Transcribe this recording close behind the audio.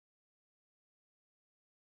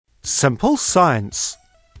Simple science.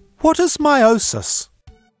 What is meiosis?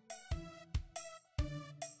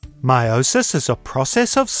 Meiosis is a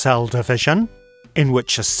process of cell division in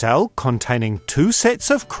which a cell containing two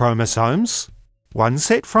sets of chromosomes, one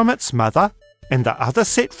set from its mother and the other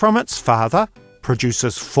set from its father,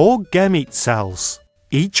 produces 4 gamete cells,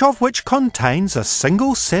 each of which contains a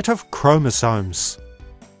single set of chromosomes.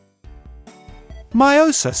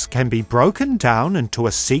 Meiosis can be broken down into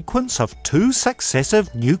a sequence of 2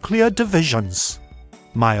 successive nuclear divisions,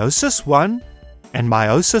 meiosis I and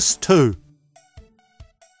meiosis II.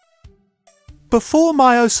 Before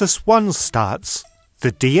meiosis I starts,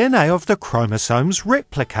 the DNA of the chromosomes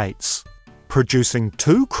replicates, producing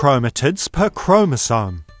 2 chromatids per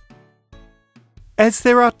chromosome. As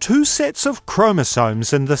there are 2 sets of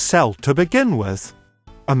chromosomes in the cell to begin with,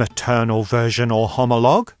 a maternal version or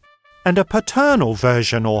homologue, and a paternal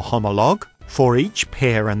version or homologue for each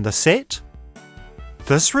pair in the set,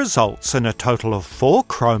 this results in a total of 4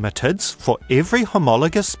 chromatids for every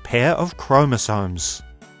homologous pair of chromosomes.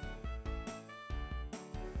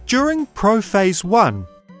 During prophase I,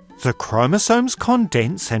 the chromosomes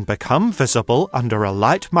condense and become visible under a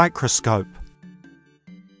light microscope.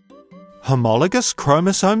 Homologous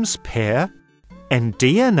chromosomes pair, and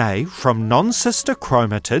DNA from non-sister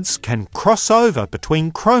chromatids can cross over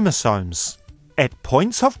between chromosomes at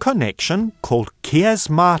points of connection called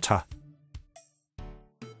chiasmata.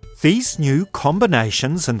 These new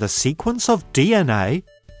combinations in the sequence of DNA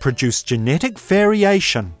produce genetic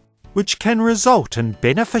variation, which can result in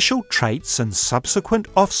beneficial traits in subsequent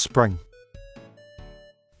offspring.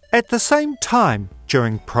 At the same time,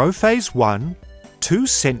 during prophase I, 2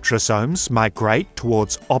 centrosomes migrate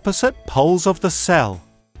towards opposite poles of the cell,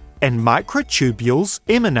 and microtubules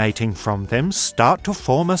emanating from them start to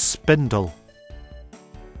form a spindle.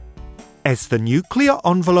 As the nuclear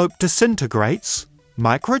envelope disintegrates,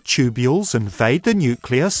 microtubules invade the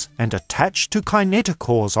nucleus and attach to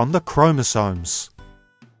kinetochores on the chromosomes.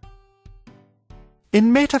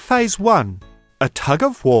 In metaphase I, a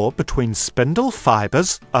tug-of-war between spindle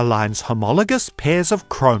fibers aligns homologous pairs of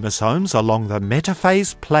chromosomes along the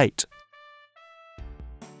metaphase plate.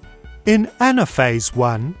 In anaphase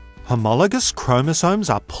I, homologous chromosomes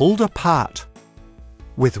are pulled apart,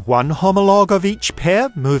 with one homologue of each pair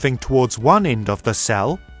moving towards one end of the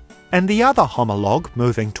cell and the other homologue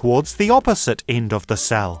moving towards the opposite end of the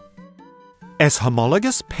cell. As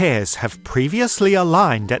homologous pairs have previously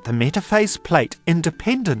aligned at the metaphase plate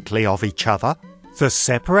independently of each other, the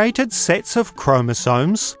separated sets of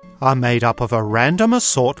chromosomes are made up of a random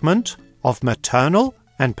assortment of maternal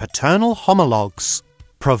and paternal homologues,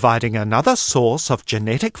 providing another source of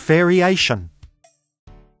genetic variation.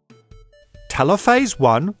 Telophase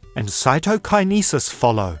I and cytokinesis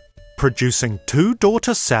follow, producing 2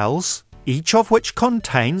 daughter cells, each of which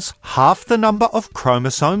contains half the number of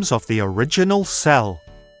chromosomes of the original cell.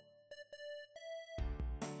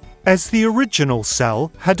 As the original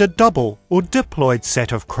cell had a double or diploid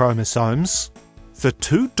set of chromosomes, the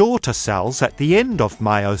 2 daughter cells at the end of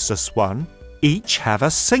meiosis I each have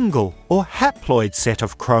a single or haploid set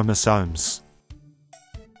of chromosomes.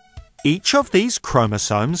 Each of these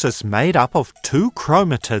chromosomes is made up of 2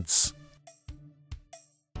 chromatids.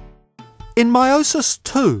 In meiosis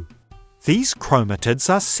II, these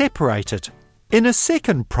chromatids are separated in a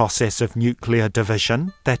second process of nuclear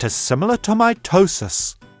division that is similar to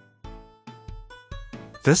mitosis.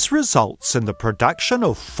 This results in the production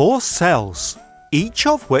of 4 cells, each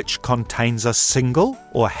of which contains a single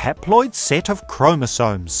or haploid set of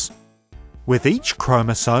chromosomes, with each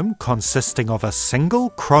chromosome consisting of a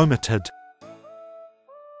single chromatid.